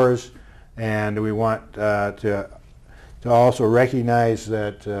like yours, and we want to also recognize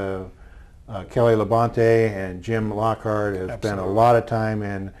that Kelly Labonte and Jim Lockhart have spent a lot of time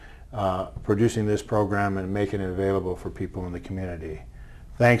in producing this program and making it available for people in the community.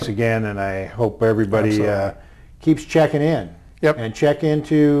 Thanks again, and I hope everybody keeps checking in. And check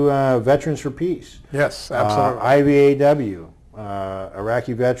into Veterans for Peace. IVAW,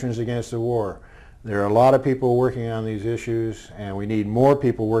 Iraqi Veterans Against the War. There are a lot of people working on these issues, and we need more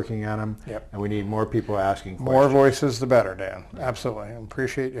people working on them, and we need more people asking questions. More voices, the better, Dan. Absolutely. I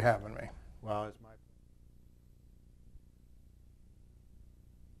appreciate you having me. Well, it's